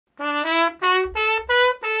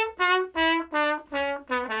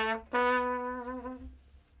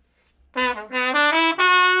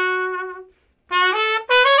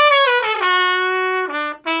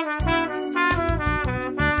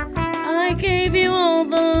gave you all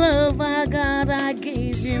the love I got. I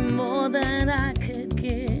gave you more than I could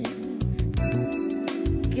give.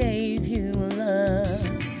 Gave you love.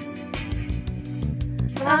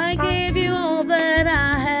 I gave you all that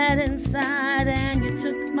I had inside, and you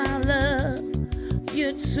took my love.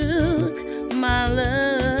 You took my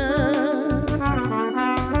love.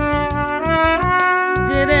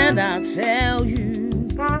 Didn't I tell you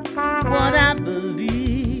what I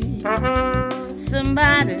believe?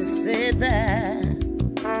 Somebody said that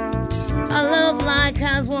a love like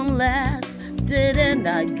ours won't last. Didn't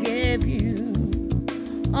I give you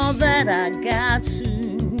all that I got to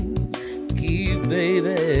give,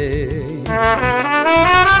 baby?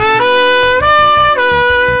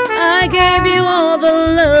 I gave you all the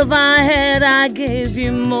love I had. I gave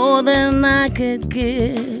you more than I could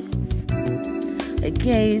give. I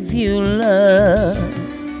gave you love.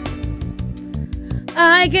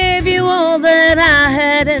 I gave you all that I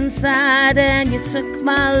had inside, and you took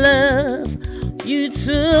my love. You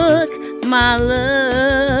took my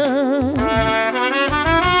love.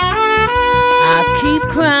 I keep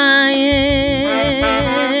crying.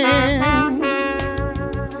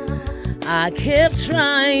 I kept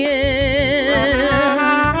trying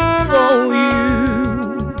for you.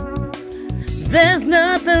 There's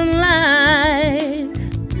nothing like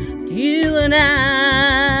you and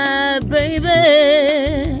I,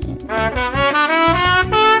 baby.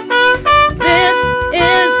 This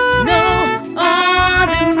is no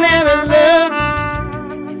ordinary love.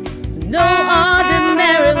 No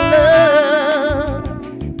ordinary love.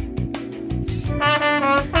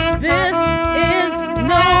 This is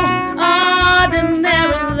no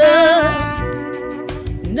ordinary love.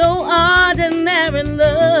 No ordinary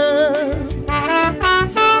love.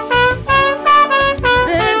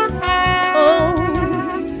 This, oh.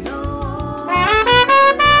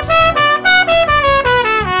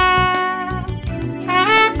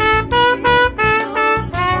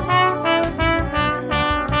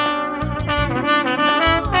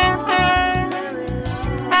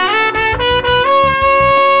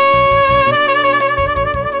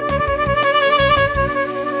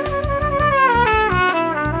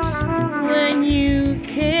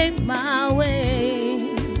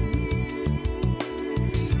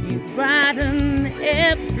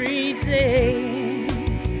 Every day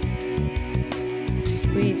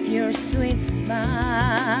with your sweet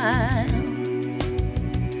smile.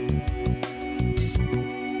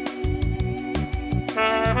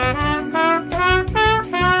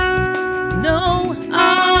 No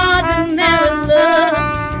ordinary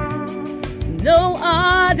love. No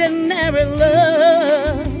ordinary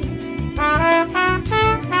love.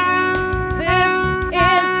 This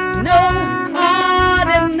is no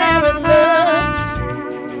ordinary love.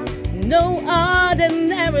 No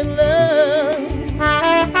ordinary love.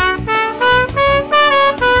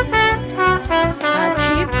 I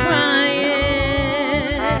keep crying.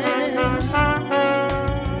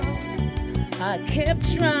 I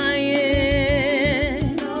kept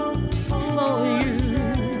trying for you.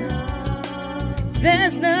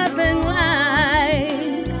 There's nothing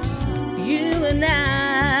like you and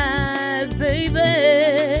I, baby.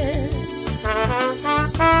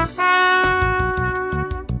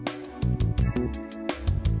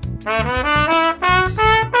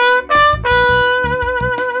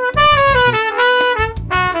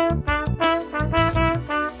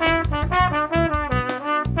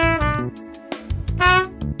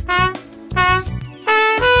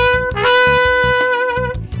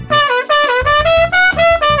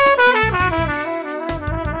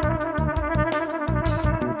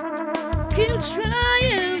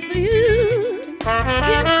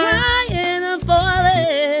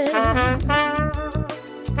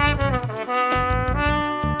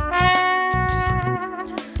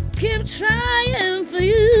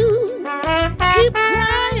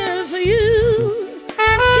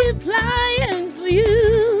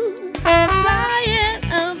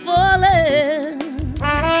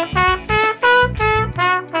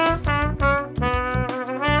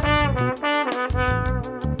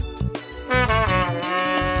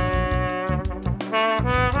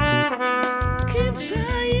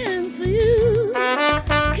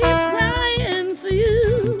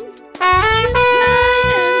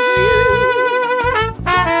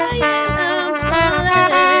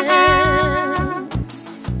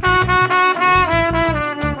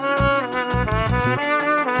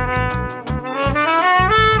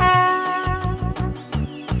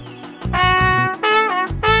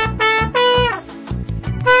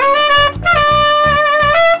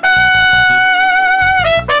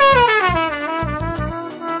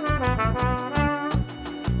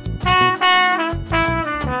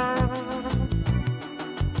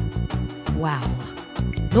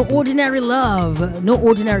 No ordinary love, no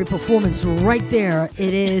ordinary performance right there.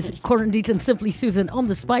 It is Korondit and Simply Susan on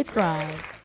the Spice Drive.